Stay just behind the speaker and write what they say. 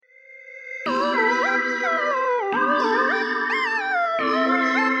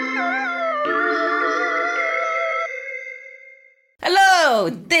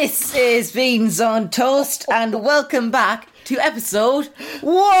This is Beans on Toast, and welcome back to episode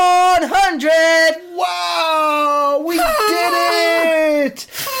 100! Wow, we did it!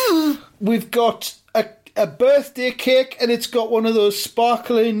 We've got a birthday cake, and it's got one of those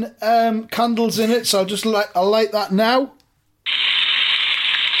sparkling candles in it, so I'll light that now.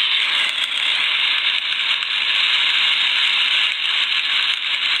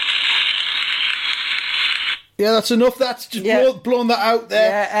 Yeah, that's enough. That's just blown that out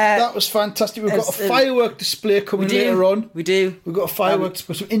there. Yeah, that was fantastic. We've got a firework display coming later on. We do. We've got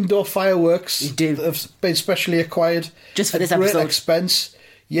some indoor fireworks that have been specially acquired. Just for this episode. Great expense.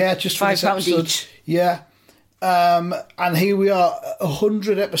 Yeah, just for this episode. £5 each. Yeah. And here we are,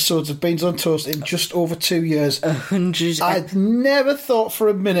 100 episodes of Beans on Toast in just over 2 years. 100. I'd never thought for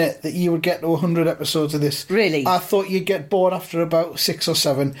a minute that you would get to 100 episodes of this. Really? I thought you'd get bored after about 6 or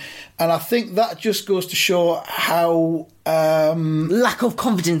 7. And I think that just goes to show how... lack of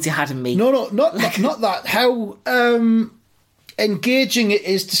confidence you had in me. No, not that. How engaging it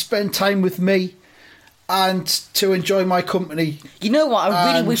is to spend time with me and to enjoy my company. You know what?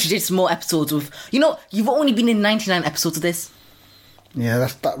 I really wish you did some more episodes with... You know, you've only been in 99 episodes of this. Yeah,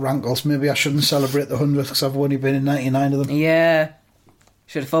 that rankles. Maybe I shouldn't celebrate the 100th because I've only been in 99 of them. Yeah.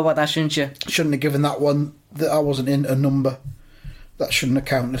 Should have thought about that, shouldn't you? Shouldn't have given that one that I wasn't in a number. That shouldn't have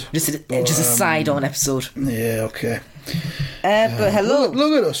counted. Just a side-on episode. Yeah, okay. But hello.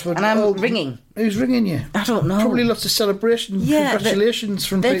 Look at us. And I'm ringing. Who's ringing you? I don't know. Probably lots of celebrations. Yeah, congratulations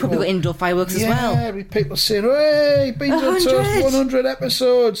from people. They've probably got indoor fireworks as well. Yeah, people saying, hey, Beans on Toast, 100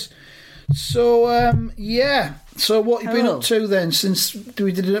 episodes. So, yeah. So what have you been up to then since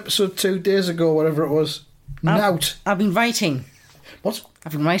we did an episode 2 days ago, whatever it was? Nout. I've been writing. What?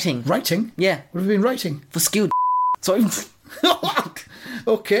 I've been writing. Writing? Yeah. What have you been writing? For school. Sorry.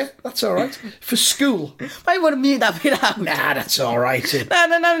 Okay, that's all right. For school. I want to mute that bit out. Nah, that's all right.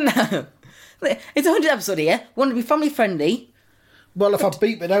 No. It's 100 episode here. Want to be family friendly. Well, if I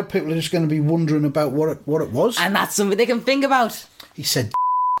beep it out, people are just going to be wondering about what it was. And that's something they can think about. He said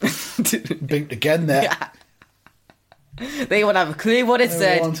beeped again there. Yeah. They won't have a clue what it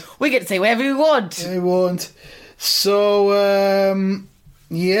said. We get to say whatever we want. They won't. So,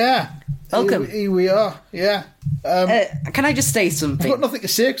 yeah. Welcome. Here we are, yeah. Can I just say something? I've got nothing to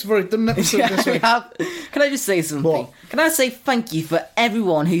say because I've already done an episode this week. Can I just say something? What? Can I say thank you for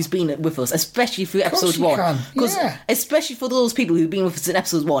everyone who's been with us, especially through episode 1? Because especially for those people who've been with us in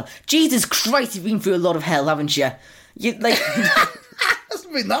episode 1. Jesus Christ, you've been through a lot of hell, haven't you? You like.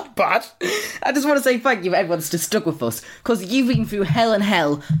 Hasn't been that bad. I just want to say thank you for everyone that's stuck with us, because you've been through hell and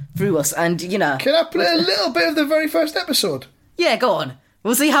hell through us, and you know. Can I play a little bit of the very first episode? Yeah, go on.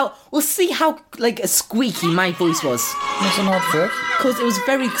 We'll see how like squeaky my voice was. That's an odd first. Because it was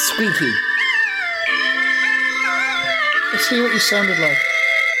very squeaky. Let's see what you sounded like.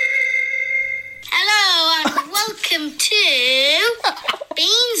 Hello and welcome to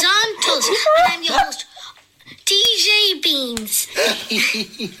Beans on Toast. And I'm your host, DJ Beans.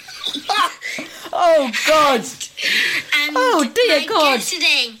 Oh God! And oh dear my God! guest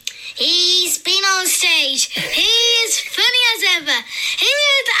today, he's been on stage. He is funny as ever. He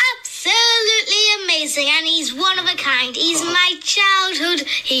is absolutely amazing, and he's one of a kind. He's my childhood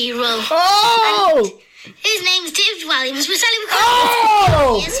hero. Oh! And his name's David Williams. We're selling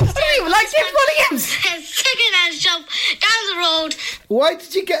Oh! I don't even like David Williams. Second-hand shop down the road. Why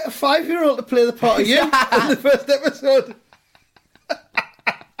did you get a 5-year-old to play the part of you in the first episode?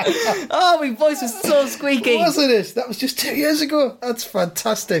 Oh, my voice was so squeaky. Wasn't it? That was just 2 years ago. That's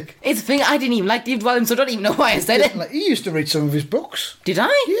fantastic. It's a thing, I didn't even like David Williams, so I don't even know why I said it. Like, he used to read some of his books. Did I?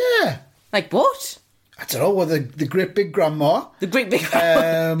 Yeah. Like what? I don't know, whether the Great Big Grandma. The Great Big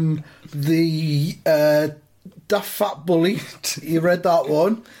The Daft Fat Bully. You read that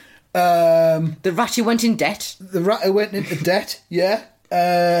one. The Rat Who Went in Debt. The Rat Who Went into Debt, yeah.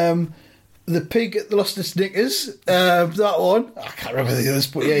 The Pig that Lost its Knickers, that one. I can't remember the others,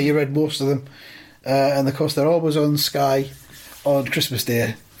 but yeah, you read most of them. And of course, they're always on Sky on Christmas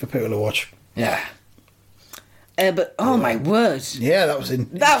Day for people to watch. Yeah. But oh my word. Yeah, that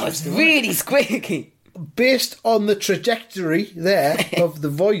was really squeaky. Based on the trajectory there of the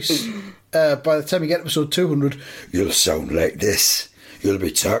voice, by the time you get episode 200, you'll sound like this. You'll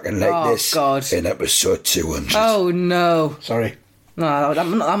be talking like this in episode 200. Oh no. Sorry. No,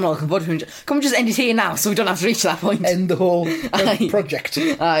 I'm not looking forward to it. Can we just end it here now so we don't have to reach that point? End the whole project.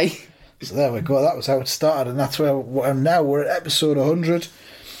 Aye. So there we go. That was how it started, and that's where now we're at episode 100,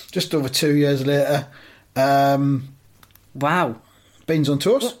 just over 2 years later. Wow. Beans on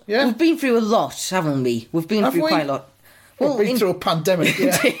Toast, yeah. We've been through a lot, haven't we? We've been through quite a lot. We've been through a pandemic,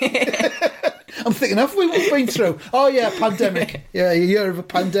 yeah. I'm thinking, have we been through? Oh yeah, pandemic. Yeah, a year of a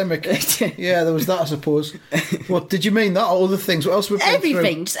pandemic. Yeah, there was that, I suppose. What did you mean that? Or other things? What else we've been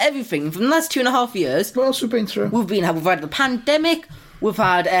through? Just everything from the last 2.5 years. What else we've been through? We've had the pandemic. We've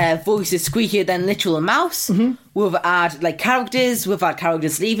had voices squeakier than literal mouse. Mm-hmm. We've had like characters. We've had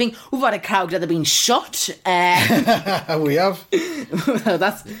characters leaving. We've had a character that being shot. We have.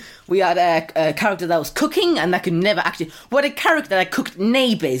 We had a character that was cooking and that could never actually. We had a character that cooked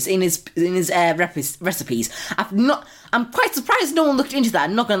neighbours in his recipes. I'm quite surprised no one looked into that.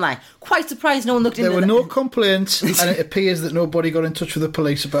 I'm not gonna lie. Quite surprised no one looked into that. There were no complaints, and it appears that nobody got in touch with the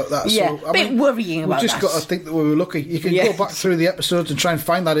police about that. Yeah, so, bit worrying about that. We've just got to think that we were lucky. You can go back through the episodes and try and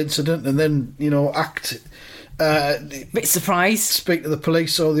find that incident, and then act. Bit surprised. Speak to the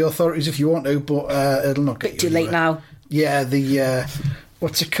police or the authorities if you want to, but it'll not get Bit too late now. Yeah, the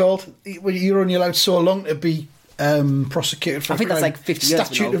what's it called? You're only allowed so long to be prosecuted for. I think that's like 50 years.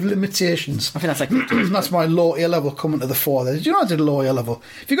 Statute of limitations. I think that's like 50 years. That's my law A level coming to the fore there. Did you know I did law A level?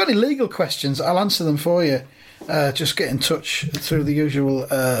 If you've got any legal questions, I'll answer them for you. Just get in touch through the usual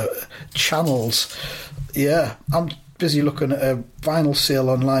channels. Yeah, I'm busy looking at a vinyl sale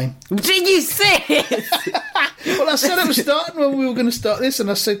online. Did you say it? Well, I said I was starting when we were going to start this,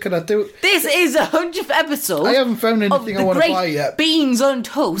 and I said, "Can I do it?" This is 100th episode. I haven't found anything I want to buy yet. Beans on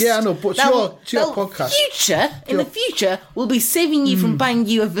toast. Yeah, I know, but it's your podcast. In the future, we'll be saving you from buying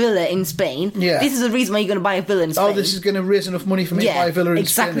you a villa in Spain. Yeah. This is the reason why you're going to buy a villa in Spain. Oh, this is going to raise enough money for me to buy a villa in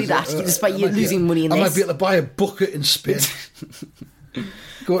Spain. Exactly that. Despite you losing money in this. I might be able to buy a bucket in Spain.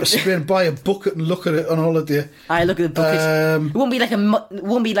 Go to Spain, buy a bucket and look at it on holiday. I look at the bucket. It won't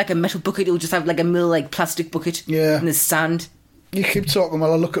be like a metal bucket. It'll just have like a little plastic bucket. Yeah. In the sand. You keep talking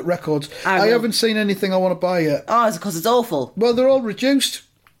while I look at records. I haven't seen anything I want to buy yet. Oh, it's because it's awful. Well, they're all reduced.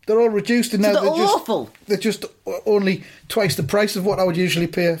 They're all reduced, and now they're awful. They're just only twice the price of what I would usually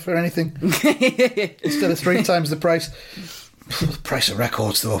pay for anything. Instead of 3 times the price. The price of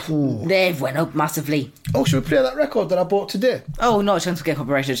records, though. Ooh. They've went up massively. Oh, should we play that record that I bought today? Oh, no, chance to get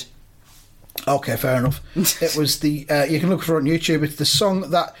copyrighted. Okay, fair enough. It was the... you can look for it on YouTube. It's the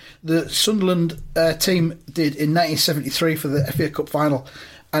song that the Sunderland team did in 1973 for the FA Cup final,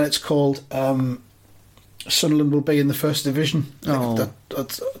 and it's called Sunderland Will Be in the First Division. I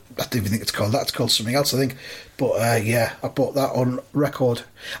don't even think it's called that. It's called something else, I think. But yeah, I bought that on record.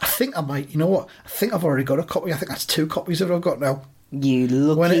 I think I might... You know what? I think I've already got a copy. I think that's 2 copies that I've got now. You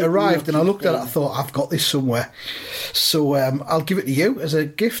lucky. When it arrived and I looked at it, I thought, I've got this somewhere. So I'll give it to you as a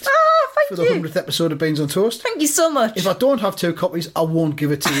gift. For the 100th episode of Beans on Toast. Thank you so much. If I don't have 2 copies, I won't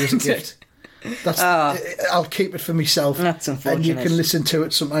give it to you as a gift. I'll keep it for myself. That's unfortunate. And you can listen to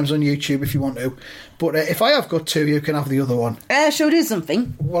it sometimes on YouTube if you want to. But if I have got 2, you can have the other one. Shall we do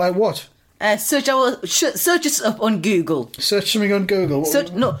something? Well, like what? Search us up on Google. Search something on Google.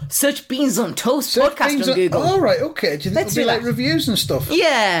 Search Beans on Toast podcast on Google. All right, okay. Do you think it'll be like reviews and stuff?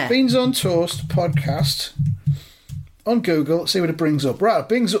 Yeah. Beans on Toast podcast on Google. See what it brings up. Right, it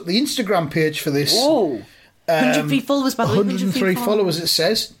brings up the Instagram page for this. Whoa. 103 followers, by the way. 103 followers, it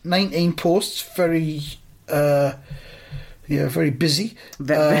says. 19 posts. Very, very busy.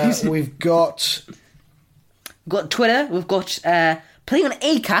 Very busy. We've got Twitter. We've got playing on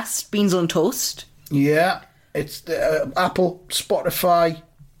Acast, Beans on Toast. Yeah, it's Apple, Spotify,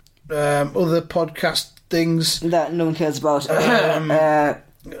 other podcast things that no one cares about. I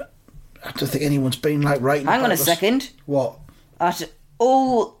don't think anyone's been writing. Hang on a second. What? At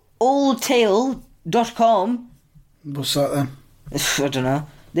oldtale.com. What's that then? I don't know.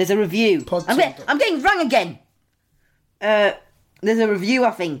 There's a review. I'm getting it wrong again. There's a review,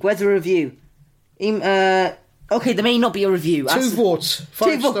 I think. Where's the review? Okay, there may not be a review. 2 votes.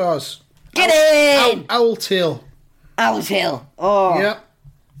 5 stars. Get in! Owltail. Owltail. Oh. Yeah.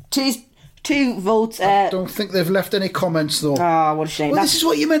 2 votes. I don't think they've left any comments though. Ah, what a shame. Well, this is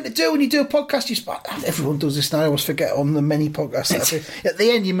what you're meant to do when you do a podcast. Everyone does this now. I always forget on the many podcasts that I do. At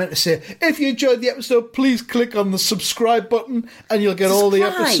the end, you're meant to say, if you enjoyed the episode, please click on the subscribe button and you'll get all the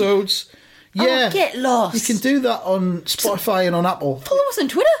episodes. Yeah. Oh, get lost. You can do that on Spotify and on Apple. Follow us on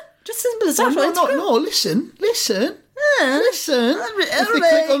Twitter. Just simple as that. No, listen. Listen. If they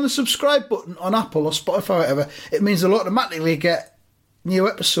click on the subscribe button on Apple or Spotify or whatever, it means they'll automatically get new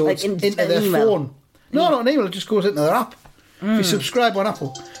episodes into their phone. No, not an email, it just goes into their app. If you subscribe on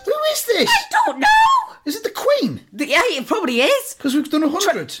Apple. Who is this? I don't know. Is it the Queen? Yeah, it probably is. Because we've done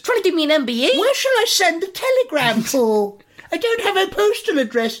 100. Trying to give me an MBE. Where shall I send a telegram to? I don't have a postal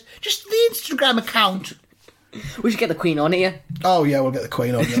address, just the Instagram account. We should get the Queen on here. Oh yeah, we'll get the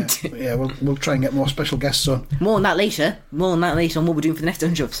Queen on. Yeah, yeah, we'll try and get more special guests on. More on that later. On what we're doing for the next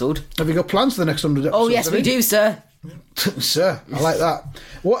 100 episode. Have you got plans for the next 100 episodes? Oh yes, we do, sir. Sir, I like that.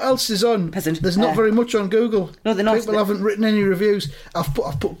 What else is on? Peasant. There's not very much on Google. No, they're not. People haven't written any reviews. I've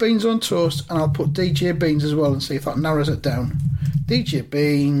put Beans on Toast, and I'll put DJ Beans as well, and see if that narrows it down. DJ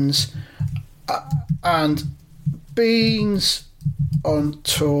Beans and Beans on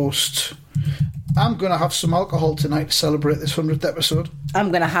Toast. I'm going to have some alcohol tonight to celebrate this 100th episode.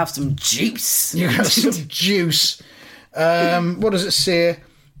 I'm going to have some juice. You have some juice. What does it say?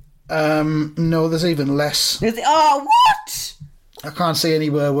 No, there's even less. Oh, what? I can't see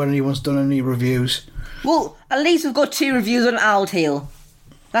anywhere where anyone's done any reviews. Well, at least we've got 2 reviews on Owltail.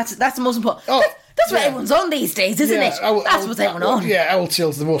 That's the most important. Oh, that's what yeah. everyone's on these days, isn't it? That's what's everyone on. Yeah,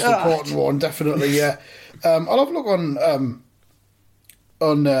 Owltail's the most important one, definitely, yeah. I'll have a look on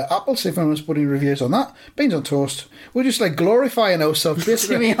Apple, see if anyone's putting reviews on that. Beans on Toast. We're just like glorifying ourselves.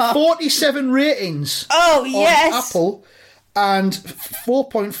 Basically, We are. 47 ratings Oh, on yes. Apple and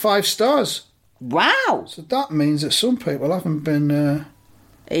 4.5 stars. Wow. So that means that some people haven't been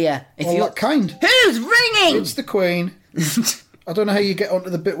Yeah. If all you that kind. Who's ringing? It's the Queen. I don't know how you get onto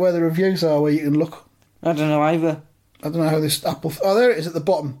the bit where the reviews are, where you can look. I don't know either. I don't know how this Apple... Oh, there it is at the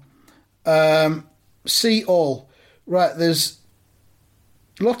bottom. See all. Right, there's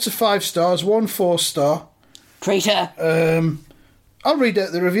lots of 5 stars, 1 4-star. Traitor. I'll read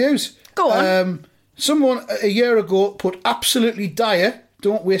out the reviews. Go on. Someone a year ago put absolutely dire.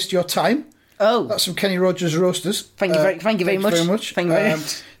 Don't waste your time. Oh. That's from Kenny Rogers Roasters. Thank you very much. Thank you very much.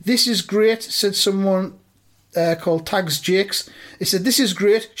 This is great, said someone called Tags Jakes. He said, this is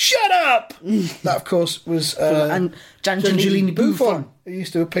great. Shut up! That, of course, was and Angelini Buffon. Buffon. It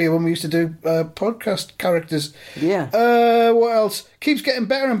used to appear when we used to do podcast characters. Yeah. What else? Keeps getting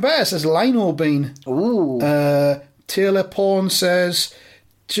better and better, says Lionel Bean. Ooh. Taylor Pawn says,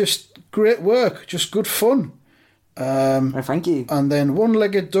 just great work, just good fun. Oh, thank you. And then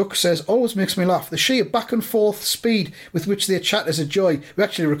One-Legged Duck says, always makes me laugh. The sheer back and forth speed with which they chat is a joy. We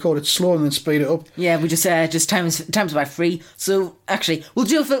actually record it slow and then speed it up. Yeah, we just times by 3. So actually, we'll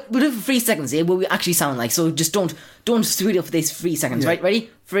do it for 3 seconds here. What we actually sound like. So just don't speed up for these 3 seconds. Right? Ready?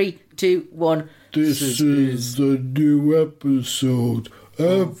 3, 2, 1. This is the new episode.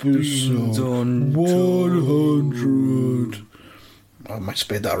 Episode 100. I might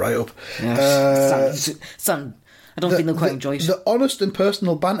speed that right up. I don't think they'll quite enjoy it. The honest and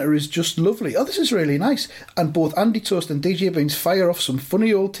personal banter is just lovely. Oh, this is really nice. And both Andy Toast and DJ Beans fire off some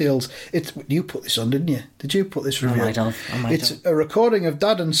funny old tales. You put this on, didn't you? Did you put this review? I might have. It's a recording of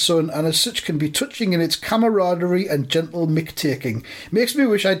dad and son, and as such can be touching in its camaraderie and gentle mick-taking. Makes me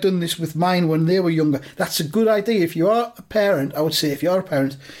wish I'd done this with mine when they were younger. That's a good idea. If you are a parent, I would say if you are a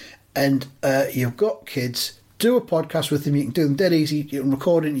parent and you've got kids, do a podcast with them. You can do them dead easy. You can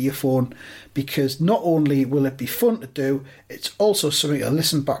record into your phone, because not only will it be fun to do, it's also something to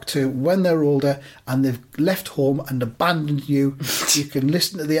listen back to when they're older and they've left home and abandoned you. You can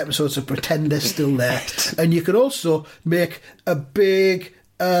listen to the episodes and pretend they're still there. And you can also make a big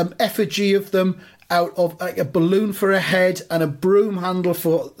effigy of them out of like a balloon for a head and a broom handle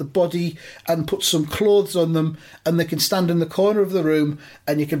for the body, and put some clothes on them, and they can stand in the corner of the room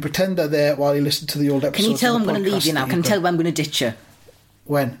and you can pretend they're there while you listen to the old episodes. Can you tell of I'm the going to leave podcast you now? that Can you you've tell done. when I'm going to ditch you?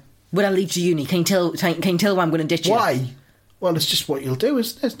 When? When I leave to uni, can you tell when I'm going to ditch you? Why? Well, it's just what you'll do,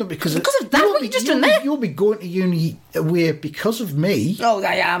 isn't it? It's not because of that, what you just done there? You'll be going to uni away because of me. Oh,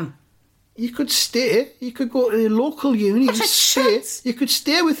 I am. You could stay. You could go to a local uni. Not and a stay. chance. You could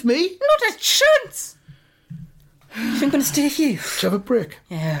stay with me. Not a chance. You think I'm going to stay with you? Do you have a break?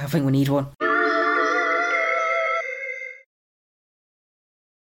 Yeah, I think we need one.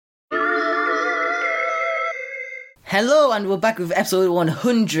 Hello, and we're back with episode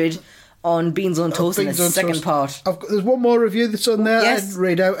 100 on Beans on Toast in the Beans on second Toast. part. There's one more review that's on there. Yes. I didn't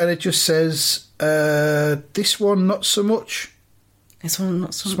read out, and it just says, this one not so much. This one,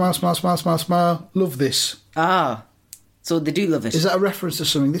 not so. Smile, smile, smile, smile, smile. Love this. Ah, so they do love it. Is that a reference to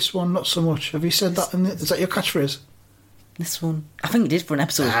something? This one not so much. Have you said that? Is that your catchphrase? This one, I think we did for an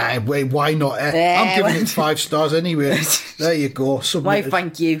episode. Wait, why not? I'm giving it 5 stars anyway. There you go. Why? Submitted.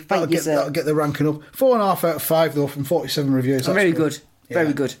 Thank you, sir. That'll get the ranking up. 4.5 out of 5 though from 47 reviews. That's Very good. Yeah.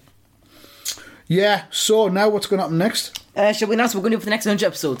 Very good. Yeah. So now what's going to happen next? Shall we announce what we're going to do for the next 100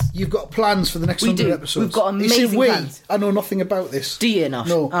 episodes? You've got plans for the next We 100 do. episodes. We've got You say amazing we. plans. I know nothing about this. Do you not?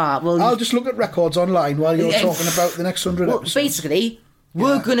 No. Well, I'll just look at records online while you're Yeah. talking about the next 100 well, episodes. basically,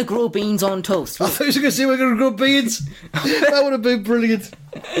 we're going to grow beans on toast. I thought you were going to say we're going to grow beans. That would have been brilliant.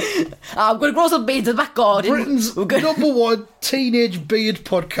 I'm going to grow some beans in the back garden. Britain's We're gonna... number 1 teenage beard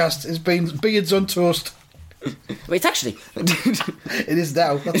podcast is Beards on Toast. Wait, it's actually. It is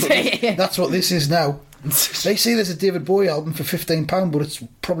now. That's what this is now. They say there's a David Bowie album for £15, but it's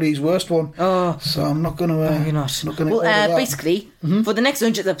probably his worst one. Oh. So I'm not going to... You're not. Not gonna Well, order that. basically, for the next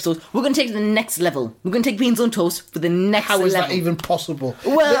 100th episode, we're going to take it to the next level. We're going to take Beans on Toast for the next How level. is that even possible?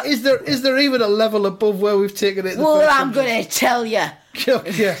 Well- is there even a level above where we've taken it? Well, I'm going to tell you.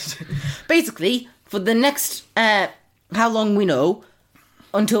 Yes. Basically, for the next, how long we know,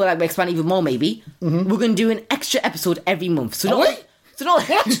 until like, we expand even more maybe, we're going to do an extra episode every month. So Are we? So not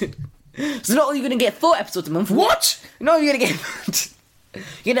So not only are you going to get 4 episodes a month. What? No, you're going to get...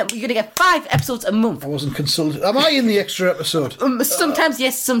 you're going to get 5 episodes a month. I wasn't consulted. Am I in the extra episode? Sometimes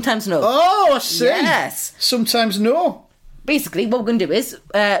yes, sometimes no. Oh, I see. Yes. Sometimes no. Basically, what we're going to do is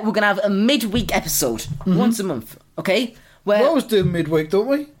we're going to have a midweek episode once a month, okay? We Where always do midweek, don't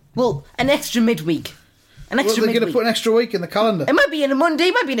we? well, an extra midweek, an Well, extra they're going to midweek. put an extra week in the calendar. It might be in a Monday,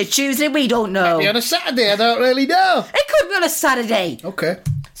 it might be in a Tuesday. We don't know. Be on a Saturday, I don't really know. It could be on a Saturday. Okay.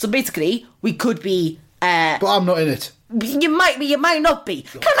 So basically, we could be. But I'm not in it. You might be, you might not be.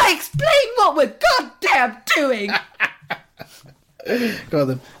 Can I explain what we're goddamn doing? Go on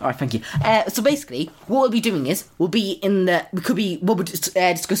then. All right, thank you. So basically, what we'll be doing is we could be what we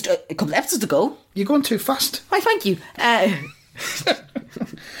discussed a couple of episodes ago. You're going too fast. Why, thank you.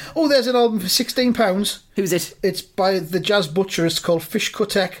 Oh, there's an album for £16. Who's it? It's by the jazz butcher. It's called Fish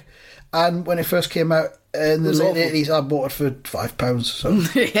Kutek. And when it first came out in the was late awful. 80s, I bought it for £5. So I'm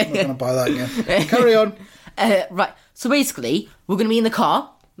not going to buy that again. Carry on. Right. So basically, we're going to be in the car.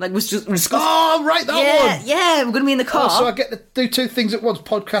 Like we're discussing. Oh, right, that one. Yeah, we're going to be in the car. Oh, so I get to do 2 things at once,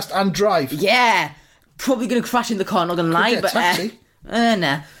 podcast and drive. Yeah, probably going to crash in the car. Not going to lie, get a but taxi.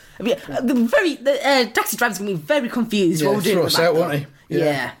 nah. I mean, the taxi driver's going to be very confused. Yeah, what we're doing throw with us that, out, though. won't he?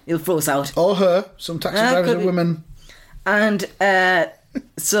 Yeah, he'll throw us out. Or her. Some taxi drivers could are be. women. And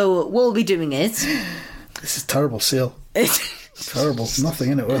so what we'll be doing is This is terrible, Seal. Terrible.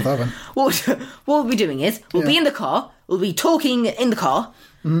 Nothing in it worth having. what we'll be doing is we'll be in the car. We'll be talking in the car.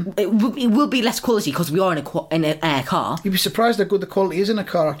 It will be less quality because we are in a car. You'd be surprised how good the quality is in a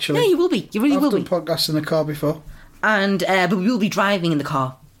car, actually. Yeah, you will be. You really I've will done be. podcasts in a car before. And but we will be driving in the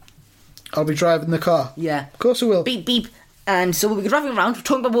car. I'll be driving the car. Yeah. Of course I will. Beep beep. And so we'll be driving around,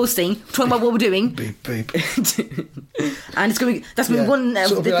 talking about what we're saying, talking about what we're doing, Beep, beep. and it's going to be one so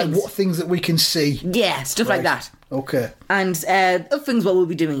of it'll the be like things. what things that we can see. Yeah, stuff like Right. that. Okay. And other things what we'll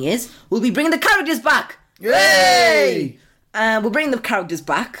be doing is we'll be bringing the characters back. Yay! We'll bring the characters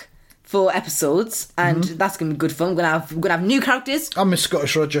back for episodes, and that's going to be good fun. We're gonna have new characters. I miss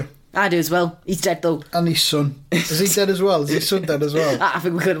Scottish Roger. I do as well. He's dead though. And his son. Is he dead as well? Is his son dead as well? I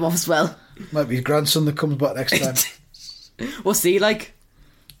think we cut him off as well. Might be his grandson that comes back next time. What's he like?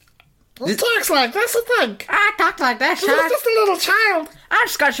 What talks like? That's the thing. I talk like that, He's just a little child. I'm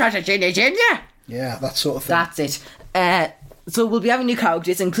Scottish Roger Jr. Yeah, that sort of thing. That's it. So we'll be having new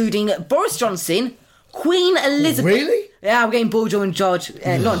characters, including Boris Johnson, Queen Elizabeth. Really? Yeah, we're getting Bojo and George.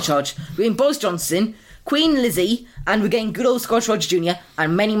 Not George. We're getting Boris Johnson, Queen Lizzie, and we're getting good old Scottish Roger Jr.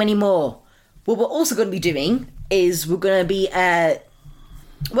 and many, many more. What we're also going to be doing is we're going to be.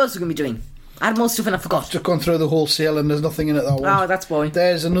 What else are we going to be doing? I had more stuff and I forgot. Just gone through the whole sale and there's nothing in it that one. Oh, that's boring.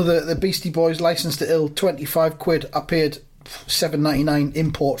 There's another, the Beastie Boys License to Ill, 25 quid. I paid $7.99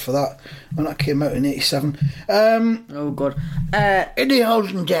 import for that when that came out in 87. Oh, God. In the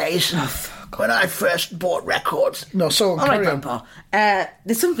olden days, when I first bought records. No, so All right, carry on. Grandpa.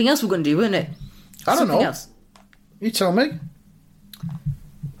 There's something else we're going to do, isn't it? I don't Something know. Else. You tell me.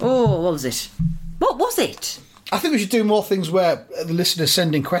 Oh, what was it? What was it? I think we should do more things where the listeners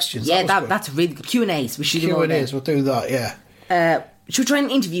send in questions. Yeah, was good. that's really good. Q&As. We should do more of Q&As, we'll do that, yeah. them. Should we try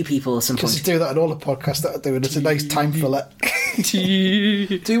and interview people at some Because point? we do that in all the podcasts that I do, and it's a nice time filler.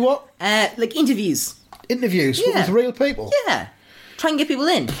 Do what? Like interviews. Interviews Yeah. with real people. Yeah. Try and get people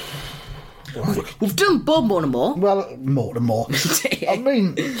in. We've done Bob Mortimer. Well, more and more. I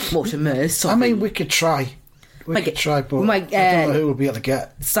mean, Mortimer, sorry. we could try. We Might could get- try, but we might, I don't know who we'll be able to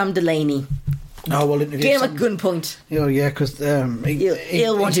get. Sam Delaney. Oh, we'll interview Get him Sam. at gunpoint. Oh, yeah, because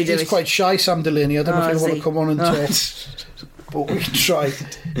He'll want to do he's it. quite shy, Sam Delaney. I don't know Oh, if he'll is want he? to come on and Oh. talk. But we can try.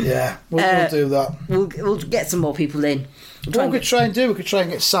 Yeah, we'll do that. We'll get some more people in. We'll try What we could try and do, we could try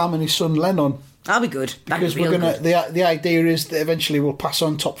and get Sam and his son Len on. That'll be good. That'll Because be we're real gonna. good. The idea is that eventually we'll pass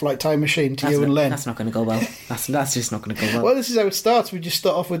on Top Flight Time Machine to you and Len. That's not going to go well. That's just not going to go well. Well, this is how it starts. We just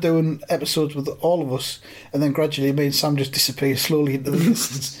start off with doing episodes with all of us, and then gradually me and Sam just disappear slowly into the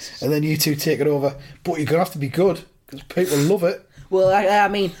distance, and then you two take it over. But you're going to have to be good, because people love it. Well, I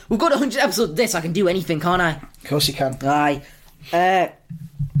mean, we've got 100 episodes of this. I can do anything, can't I? Of course you can. Aye.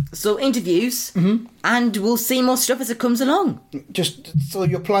 So interviews, and we'll see more stuff as it comes along. Just so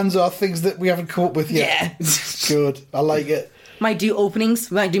your plans are things that we haven't come up with yet. Yeah. Good. I like it. Might do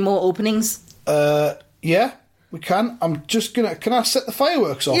openings. Might do more openings. Yeah, we can. I'm just gonna. Can I set the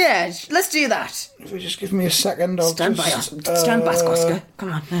fireworks off? Yeah, let's do that. If you just give me a second, I'll Stand just, by, Oscar.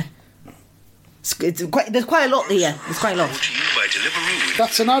 Come on. There's quite a lot here. There's quite a lot. To you by Deliveroo.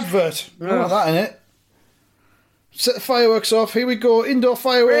 That's an advert. I don't want that in it. Set the fireworks off. Here we go. Indoor 3,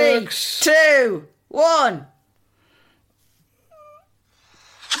 fireworks. 2, 1.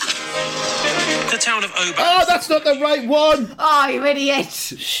 The town of Oban. Oh, that's not the right one. Oh, you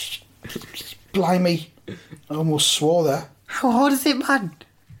idiot! Blimey. I almost swore there. How hard is it, man?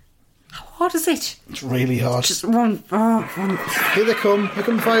 How hard is it? It's really hard. Just run. Oh, run. Here they come. Here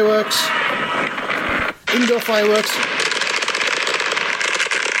come the fireworks. Indoor fireworks.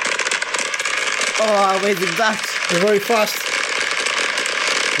 Oh, where's it that? They're very fast.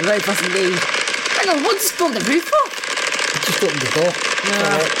 Very fast indeed. Hang on, what's this broken the roof for? Just open the door.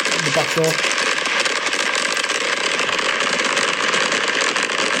 Yeah. Open the back door.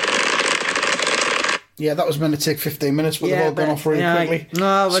 Yeah, that was meant to take 15 minutes, but they've all gone off really quickly.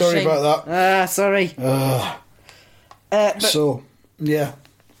 No, sorry about that. Sorry. But So, yeah.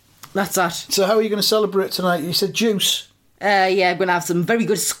 that's that. So how are you going to celebrate tonight? You said juice. Yeah, I'm going to have some very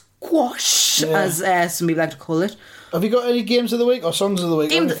good squash, Yeah. as some people like to call it. Have you got any games of the week or songs of the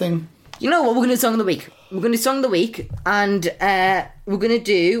week or Games- anything? You know what? We're going to do Song of the Week. We're going to do Song of the Week, and we're going to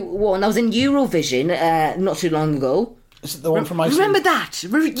do one that was in Eurovision not too long ago. Is it the one from Iceland? Remember that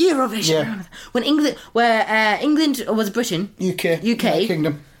Eurovision? Yeah. Remember that? When England was Britain, UK. UK.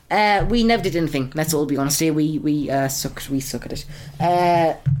 Kingdom. We never did anything. Let's all be honest here. We sucked. We suck at it.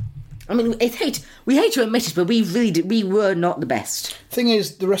 I mean, we hate to admit it, but we really did. We were not the best. Thing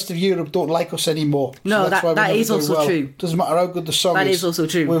is, the rest of Europe don't like us anymore. No, that's why we that never is do also well. true. Doesn't matter how good the song is. That is also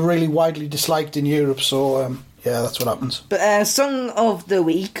true. We're really widely disliked in Europe, so yeah, that's what happens. But Song of the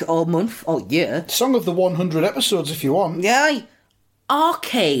Week or month or year? Song of the 100 episodes, if you want. Yeah,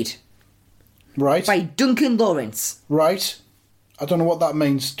 Arcade Right. by Duncan Lawrence. Right. I don't know what that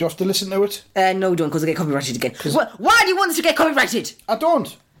means. Do you have to listen to it? No, don't, because I get copyrighted again. Why do you want us to get copyrighted? I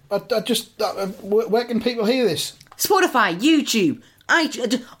don't. I just... where can people hear this? Spotify, YouTube,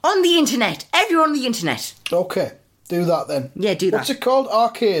 on the internet. Everywhere on the internet. Okay. Do that then. Yeah, do that. What's it called?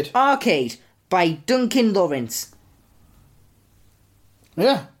 Arcade. Arcade by Duncan Lawrence.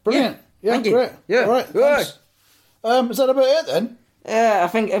 Yeah. Brilliant. Yeah, Thank you. great. Yeah. All right. Good. Thanks. Is that about it then? I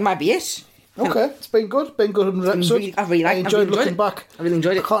think it might be it. Okay, it's been good. Been good 100 episodes. I've really enjoyed enjoyed looking it. back. I really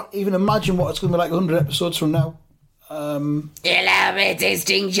enjoyed it. I can't even imagine what it's going to be like 100 episodes from now. Hello, it's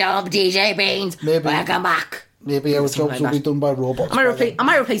Distinct Job, DJ Beans. Maybe. Welcome back. Maybe our Something jobs like will be that. done by robots. I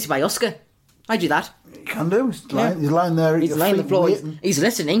might replace you by Oscar. I do that. You can do. He's lying there at He's your lying on the feet floor. waiting, He's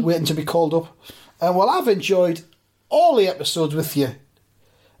listening. waiting to be called up. Well, I've enjoyed all the episodes with you.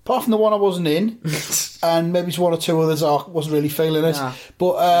 Apart from the one I wasn't in, and maybe one or two others I wasn't really feeling it. Yeah.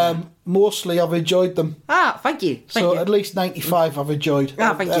 But mostly I've enjoyed them. Thank you. Thank So you. at least 95 I've enjoyed.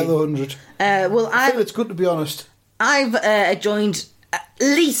 Thank out you. of the 100. Well, I feel it's good to be honest. I've joined at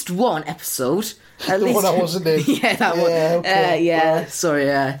least one episode. At The least one I wasn't in. Yeah, that one. Yeah, okay, Yeah, right. sorry.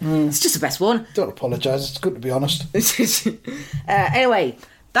 It's just the best one. Don't apologise, it's good to be honest. Anyway,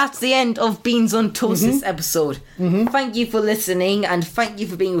 that's the end of Beans on Toast Mm-hmm. this episode. Thank you for listening, and thank you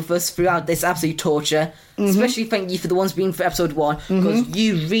for being with us throughout this absolute torture. Mm-hmm. Especially thank you for the ones being for episode 1, because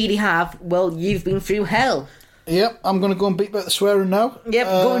you really have, well, you've been through hell. Yep, I'm going to go and beat back the swearing now. Yep,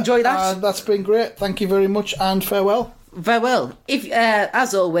 go enjoy that. That's been great. Thank you very much and farewell. Very well. If,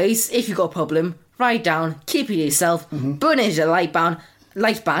 as always, if you've got a problem, write down, keep it to yourself, burn it into a light ban.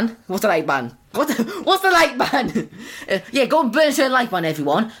 What's a light ban? What's the light ban? Yeah, go and burn it to a light ban,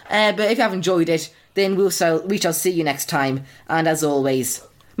 everyone. But if you have enjoyed it, then we shall see you next time. And as always,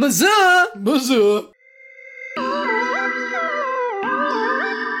 Mazur! Mazur!